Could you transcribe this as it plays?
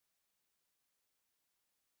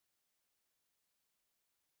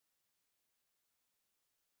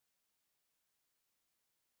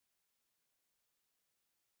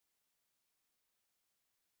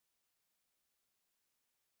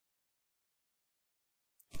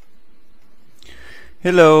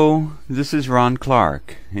Hello, this is Ron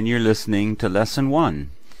Clark, and you're listening to Lesson 1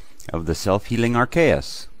 of the Self-Healing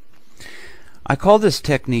Archaeous. I call this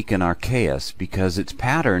technique an Archaeous because it's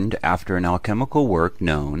patterned after an alchemical work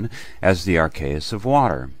known as the Archaeous of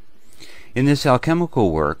water. In this alchemical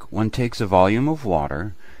work, one takes a volume of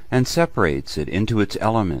water and separates it into its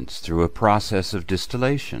elements through a process of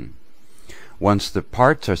distillation. Once the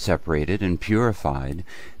parts are separated and purified,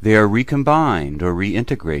 they are recombined or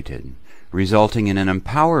reintegrated, resulting in an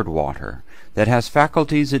empowered water that has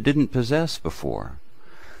faculties it didn't possess before.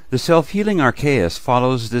 The Self-Healing Archaeous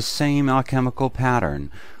follows this same alchemical pattern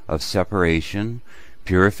of separation,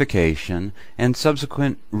 purification, and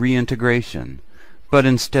subsequent reintegration, but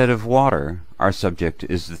instead of water, our subject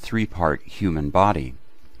is the three-part human body.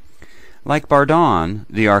 Like Rawn,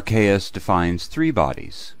 the Archaeous defines three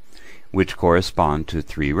bodies, which correspond to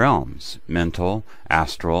three realms: mental,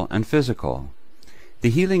 astral, and physical. The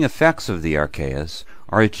healing effects of the Archaeous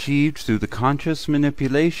are achieved through the conscious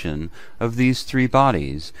manipulation of these three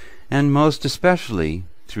bodies, and most especially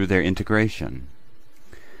through their integration.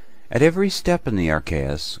 At every step in the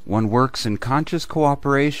Archaeous, one works in conscious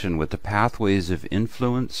cooperation with the pathways of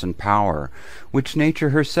influence and power which nature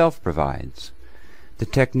herself provides. The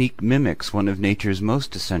technique mimics one of nature's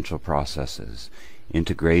most essential processes: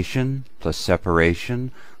 integration plus separation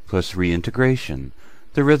plus reintegration,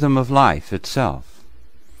 the rhythm of life itself.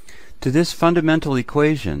 To this fundamental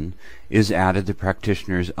equation is added the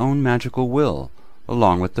practitioner's own magical will,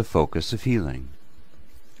 along with the focus of healing.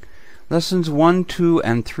 Lessons 1, 2,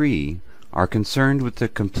 and 3 are concerned with the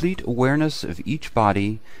complete awareness of each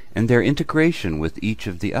body and their integration with each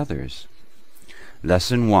of the others.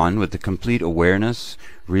 Lesson 1 with the complete awareness,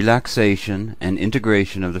 relaxation, and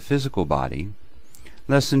integration of the physical body.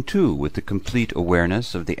 Lesson 2 with the complete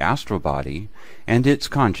awareness of the astral body and its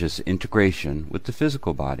conscious integration with the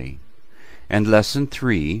physical body. And Lesson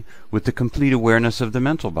 3 with the complete awareness of the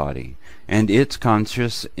mental body and its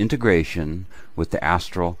conscious integration with the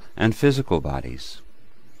astral and physical bodies.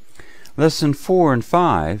 Lesson 4 and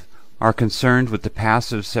 5 are concerned with the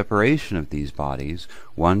passive separation of these bodies,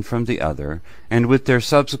 one from the other, and with their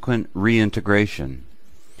subsequent reintegration.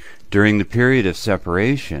 During the period of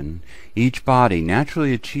separation, each body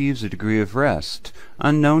naturally achieves a degree of rest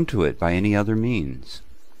unknown to it by any other means.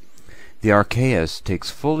 The Archaeous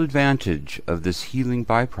takes full advantage of this healing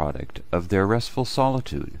byproduct of their restful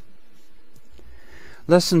solitude.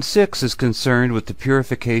 Lesson 6 is concerned with the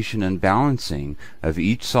purification and balancing of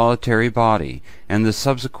each solitary body and the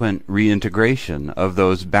subsequent reintegration of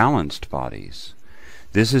those balanced bodies.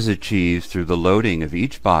 This is achieved through the loading of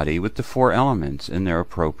each body with the four elements in their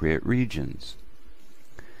appropriate regions.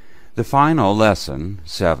 The final lesson,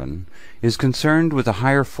 7, is concerned with a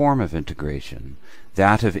higher form of integration,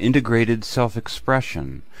 that of integrated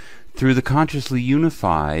self-expression, through the consciously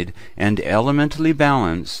unified and elementally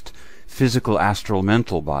balanced physical astral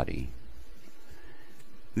mental body.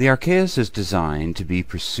 The Archaeous is designed to be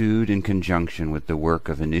pursued in conjunction with the work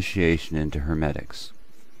of initiation into Hermetics.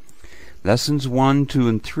 Lessons 1, 2,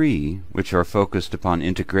 and 3, which are focused upon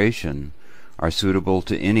integration, are suitable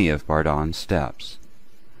to any of Rawn's steps.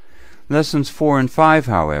 Lessons 4 and 5,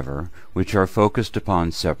 however, which are focused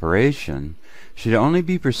upon separation, should only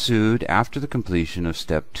be pursued after the completion of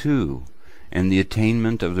Step 2 and the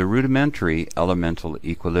attainment of the rudimentary elemental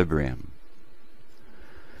equilibrium.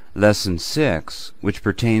 Lesson 6, which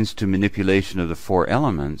pertains to manipulation of the four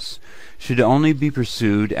elements, should only be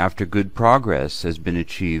pursued after good progress has been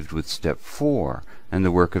achieved with Step 4 and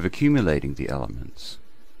the work of accumulating the elements.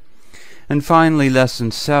 And finally,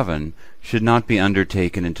 Lesson 7 should not be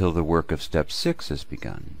undertaken until the work of Step 6 has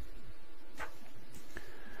begun.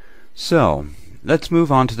 So, let's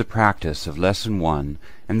move on to the practice of Lesson 1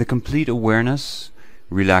 and the complete awareness,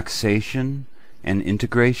 relaxation, and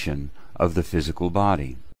integration of the physical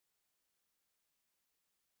body.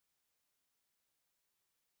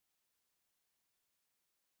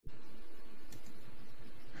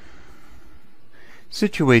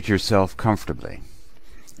 Situate yourself comfortably.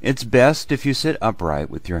 It's best if you sit upright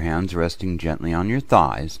with your hands resting gently on your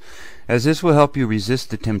thighs, as this will help you resist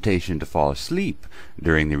the temptation to fall asleep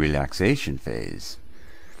during the relaxation phase.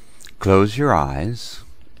 Close your eyes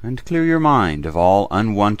and clear your mind of all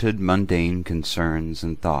unwanted mundane concerns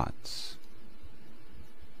and thoughts.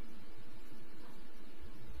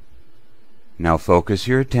 Now focus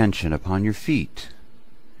your attention upon your feet.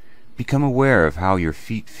 Become aware of how your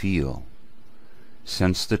feet feel.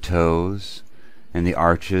 Sense the toes and the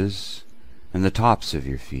arches and the tops of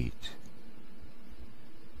your feet.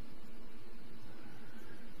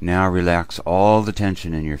 Now relax all the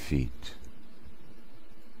tension in your feet.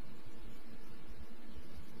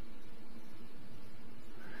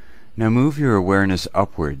 Now move your awareness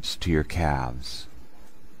upwards to your calves.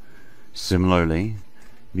 Similarly,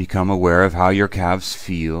 become aware of how your calves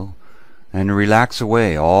feel and relax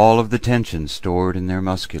away all of the tension stored in their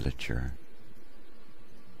musculature.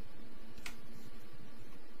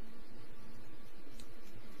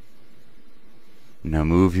 Now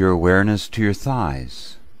move your awareness to your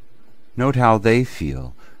thighs. Note how they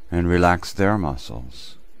feel and relax their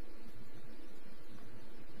muscles.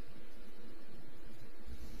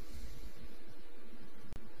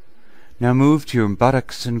 Now move to your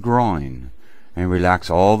buttocks and groin and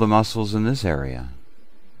relax all the muscles in this area.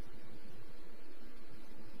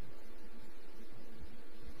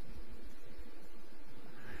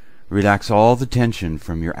 Relax all the tension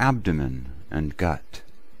from your abdomen and gut,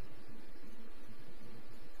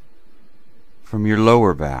 from your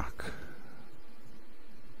lower back,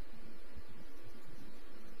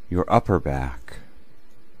 your upper back.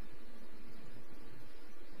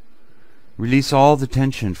 Release all the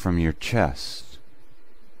tension from your chest.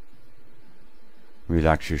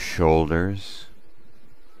 Relax your shoulders,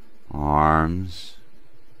 arms,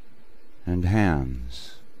 and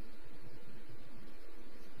hands.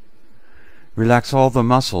 Relax all the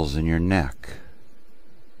muscles in your neck.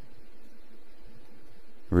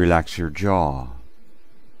 Relax your jaw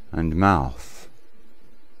and mouth.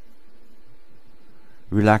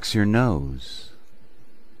 Relax your nose.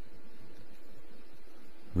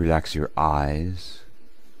 Relax your eyes,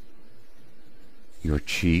 your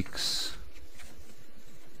cheeks,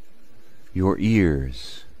 your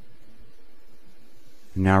ears.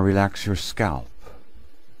 Now relax your scalp.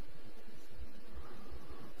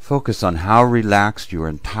 Focus on how relaxed your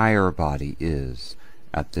entire body is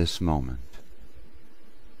at this moment.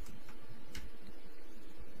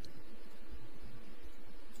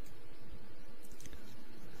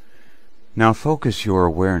 Now focus your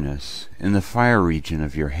awareness in the fire region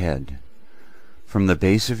of your head, from the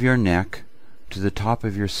base of your neck to the top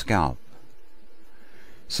of your scalp.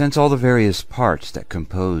 Sense all the various parts that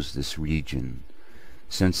compose this region.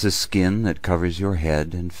 Sense the skin that covers your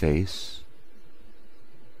head and face.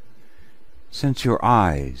 Sense your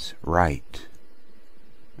eyes, right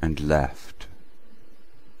and left.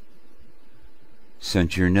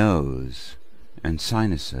 Sense your nose and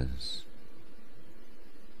sinuses.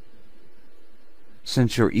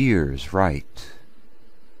 Sense your ears, right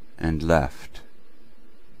and left.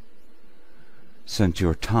 Sense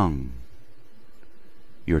your tongue,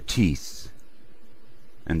 your teeth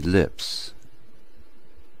and lips.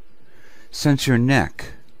 Sense your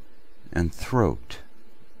neck and throat.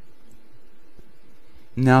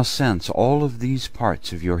 Now sense all of these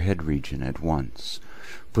parts of your head region at once.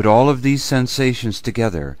 Put all of these sensations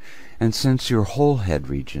together and sense your whole head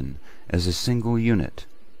region as a single unit.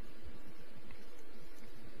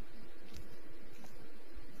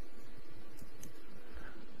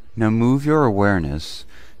 Now move your awareness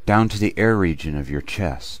down to the air region of your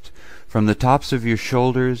chest, from the tops of your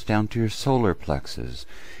shoulders down to your solar plexus,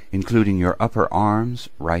 including your upper arms,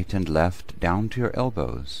 right and left, down to your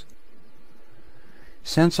elbows.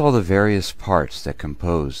 Sense all the various parts that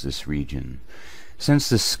compose this region. Sense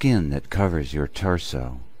the skin that covers your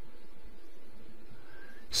torso.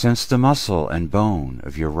 Sense the muscle and bone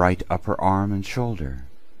of your right upper arm and shoulder.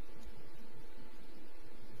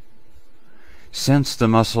 Sense the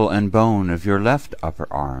muscle and bone of your left upper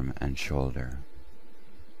arm and shoulder.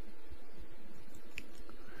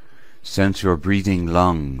 Sense your breathing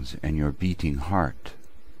lungs and your beating heart.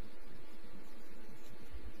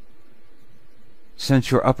 Sense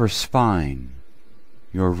your upper spine,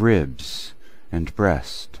 your ribs and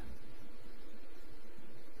breast.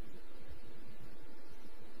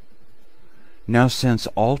 Now sense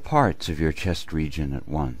all parts of your chest region at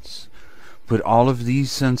once. Put all of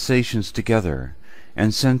these sensations together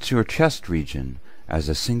and sense your chest region as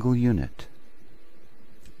a single unit.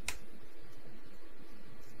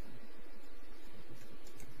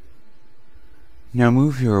 Now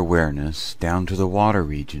move your awareness down to the water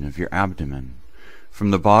region of your abdomen,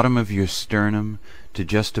 from the bottom of your sternum to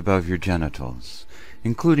just above your genitals,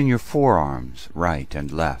 including your forearms, right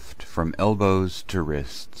and left, from elbows to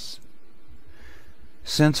wrists.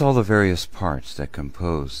 Sense all the various parts that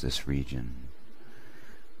compose this region.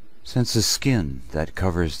 Sense the skin that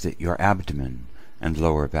covers your abdomen and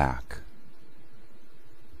lower back.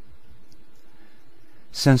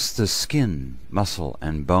 Sense the skin, muscle,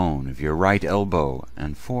 and bone of your right elbow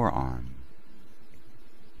and forearm.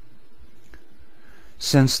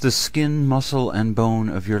 Sense the skin, muscle, and bone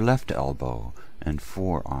of your left elbow and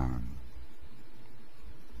forearm.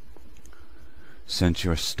 Sense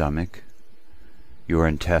your stomach, your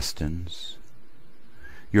intestines,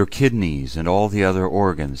 your kidneys, and all the other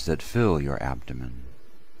organs that fill your abdomen.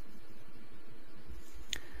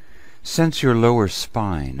 Sense your lower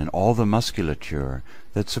spine and all the musculature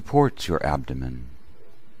that supports your abdomen.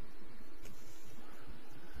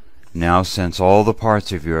 Now sense all the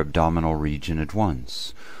parts of your abdominal region at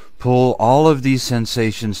once. Pull all of these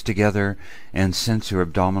sensations together and sense your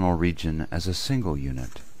abdominal region as a single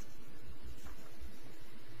unit.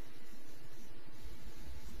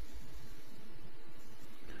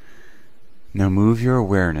 Now move your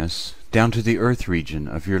awareness down to the earth region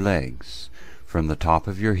of your legs, from the top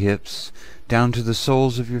of your hips down to the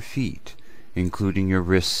soles of your feet, including your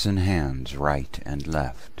wrists and hands, right and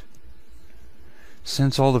left.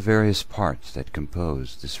 Sense all the various parts that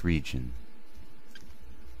compose this region.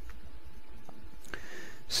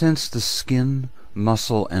 Sense the skin,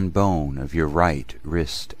 muscle, and bone of your right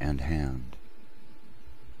wrist and hand.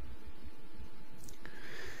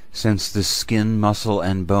 Sense the skin, muscle,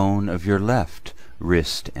 and bone of your left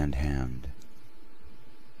wrist and hand.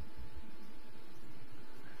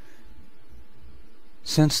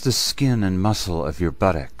 Sense the skin and muscle of your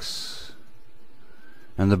buttocks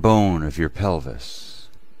and the bone of your pelvis.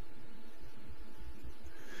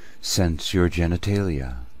 Sense your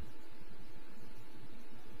genitalia.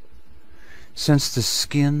 Sense the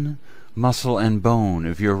skin, muscle, and bone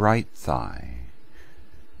of your right thigh,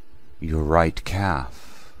 your right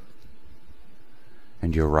calf,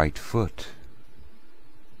 and your right foot.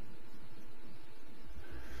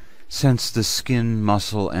 Sense the skin,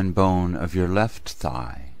 muscle, and bone of your left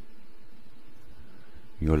thigh,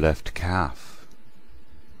 your left calf,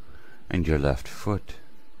 and your left foot.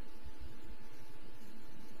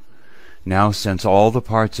 Now sense all the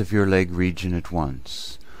parts of your leg region at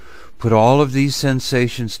once. Put all of these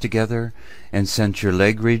sensations together and sense your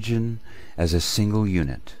leg region as a single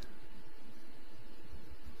unit.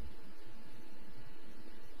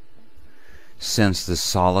 Sense the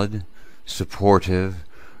solid, supportive,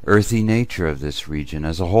 earthy nature of this region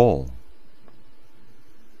as a whole.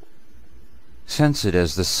 Sense it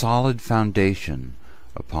as the solid foundation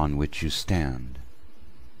upon which you stand.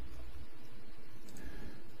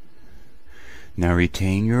 Now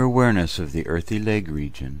retain your awareness of the earthy leg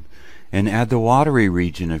region and add the watery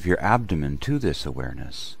region of your abdomen to this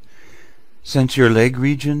awareness. Sense your leg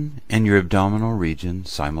region and your abdominal region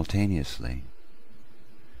simultaneously.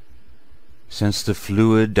 Sense the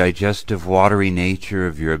fluid, digestive, watery nature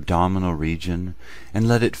of your abdominal region and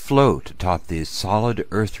let it float atop the solid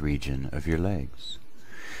earth region of your legs.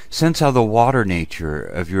 Sense how the water nature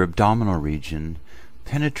of your abdominal region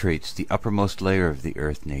penetrates the uppermost layer of the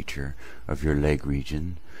earth nature of your leg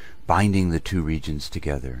region, binding the two regions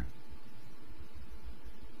together.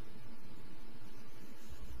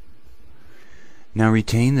 Now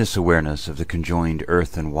retain this awareness of the conjoined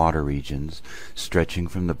earth and water regions, stretching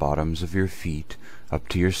from the bottoms of your feet up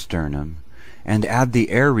to your sternum, and add the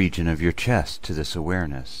air region of your chest to this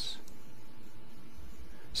awareness.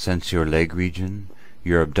 Sense your leg region,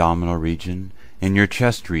 your abdominal region, and your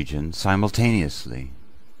chest region simultaneously.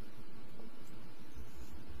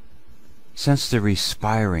 Sense the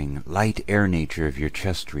respiring, light air nature of your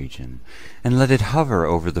chest region, and let it hover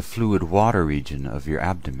over the fluid water region of your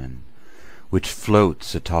abdomen, which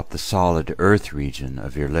floats atop the solid earth region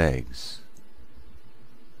of your legs.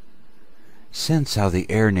 Sense how the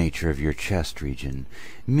air nature of your chest region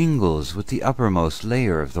mingles with the uppermost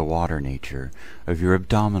layer of the water nature of your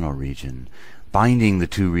abdominal region, binding the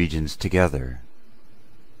two regions together.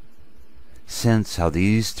 Sense how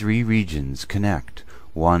these three regions connect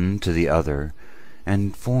one to the other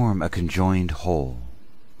and form a conjoined whole.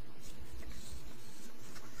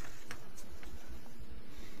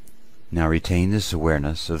 Now retain this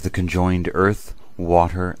awareness of the conjoined earth,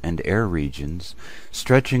 water, and air regions,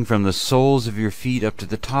 stretching from the soles of your feet up to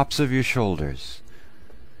the tops of your shoulders.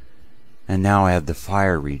 And now add the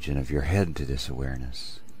fire region of your head to this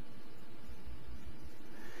awareness.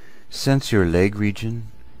 Sense your leg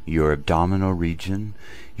region, your abdominal region,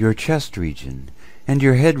 your chest region, and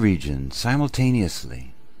your head region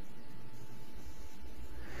simultaneously.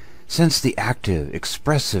 Sense the active,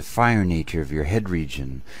 expressive fire nature of your head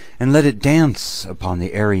region, and let it dance upon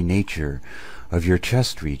the airy nature of your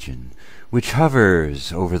chest region, which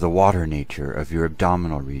hovers over the water nature of your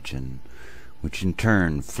abdominal region, which in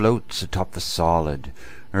turn floats atop the solid,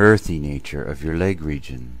 earthy nature of your leg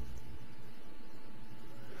region.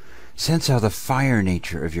 Sense how the fire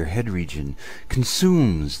nature of your head region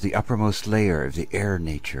consumes the uppermost layer of the air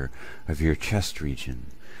nature of your chest region,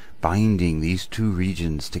 binding these two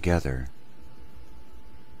regions together.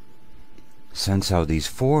 Sense how these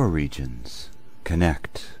four regions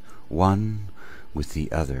connect one with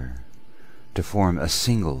the other, to form a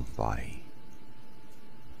single body.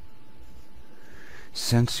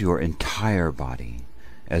 Sense your entire body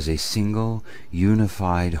as a single,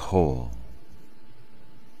 unified whole.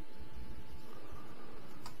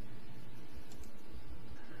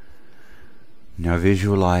 Now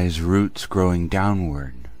visualize roots growing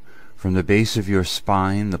downward from the base of your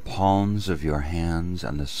spine, the palms of your hands,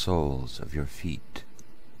 and the soles of your feet.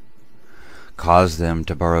 Cause them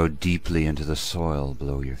to burrow deeply into the soil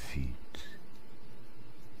below your feet.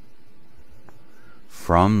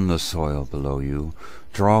 From the soil below you,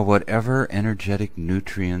 draw whatever energetic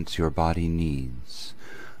nutrients your body needs.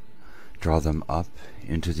 Draw them up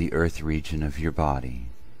into the earth region of your body.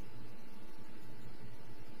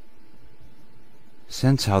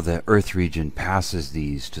 Sense how the earth region passes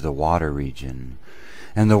these to the water region,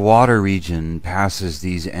 and the water region passes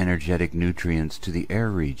these energetic nutrients to the air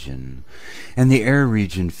region, and the air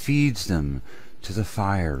region feeds them to the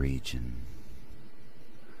fire region.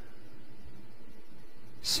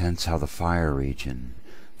 Sense how the fire region,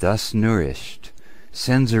 thus nourished,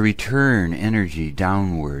 sends a return energy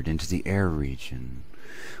downward into the air region,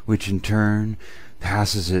 which in turn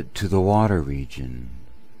passes it to the water region.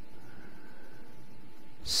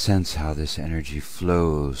 Sense how this energy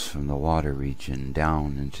flows from the water region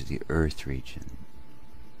down into the earth region,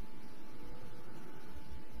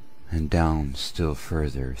 and down still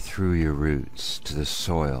further through your roots to the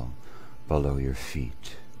soil below your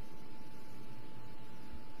feet.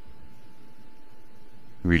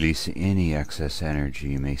 Release any excess energy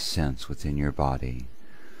you may sense within your body,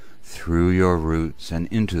 through your roots and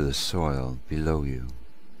into the soil below you.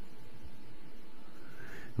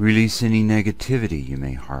 Release any negativity you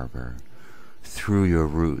may harbor, through your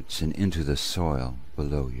roots and into the soil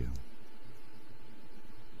below you.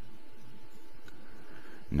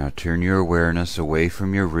 Now turn your awareness away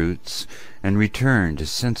from your roots and return to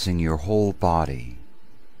sensing your whole body.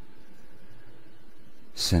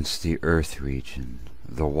 Sense the earth region,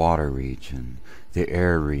 the water region, the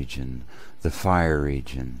air region, the fire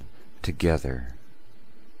region together.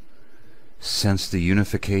 Sense the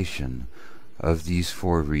unification of these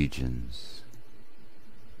four regions.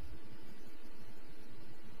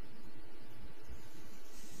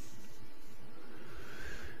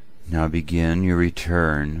 Now begin your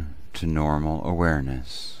return to normal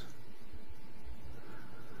awareness.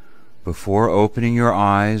 Before opening your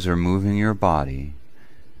eyes or moving your body,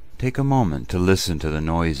 take a moment to listen to the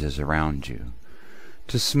noises around you,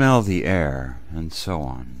 to smell the air, and so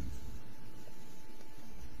on.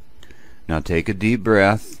 Now take a deep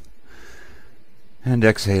breath and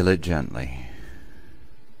exhale it gently.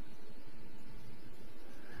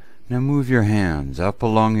 Now move your hands up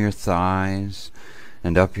along your thighs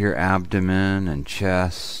and up your abdomen and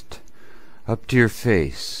chest, up to your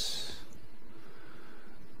face,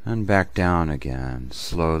 and back down again,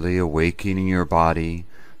 slowly awakening your body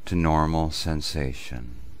to normal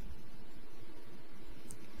sensation.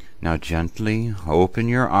 Now gently open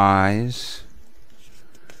your eyes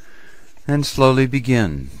and slowly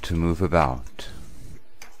begin to move about.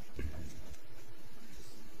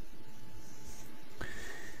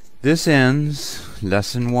 This ends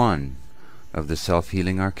Lesson 1 of the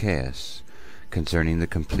Self-Healing Archaeous, concerning the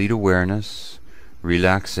complete awareness,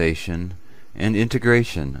 relaxation, and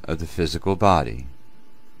integration of the physical body.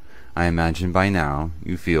 I imagine by now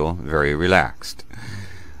you feel very relaxed.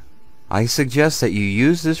 I suggest that you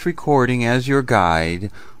use this recording as your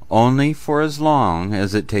guide only for as long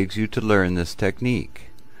as it takes you to learn this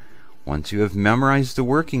technique. Once you have memorized the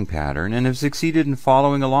working pattern and have succeeded in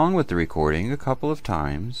following along with the recording a couple of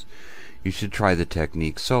times, you should try the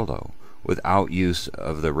technique solo, without use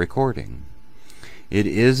of the recording. It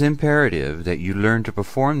is imperative that you learn to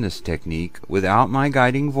perform this technique without my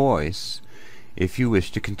guiding voice if you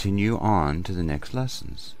wish to continue on to the next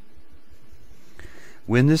lessons.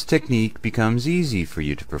 When this technique becomes easy for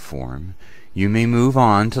you to perform, you may move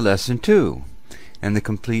on to Lesson 2, and the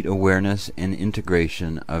complete awareness and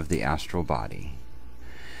integration of the astral body.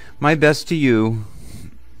 My best to you.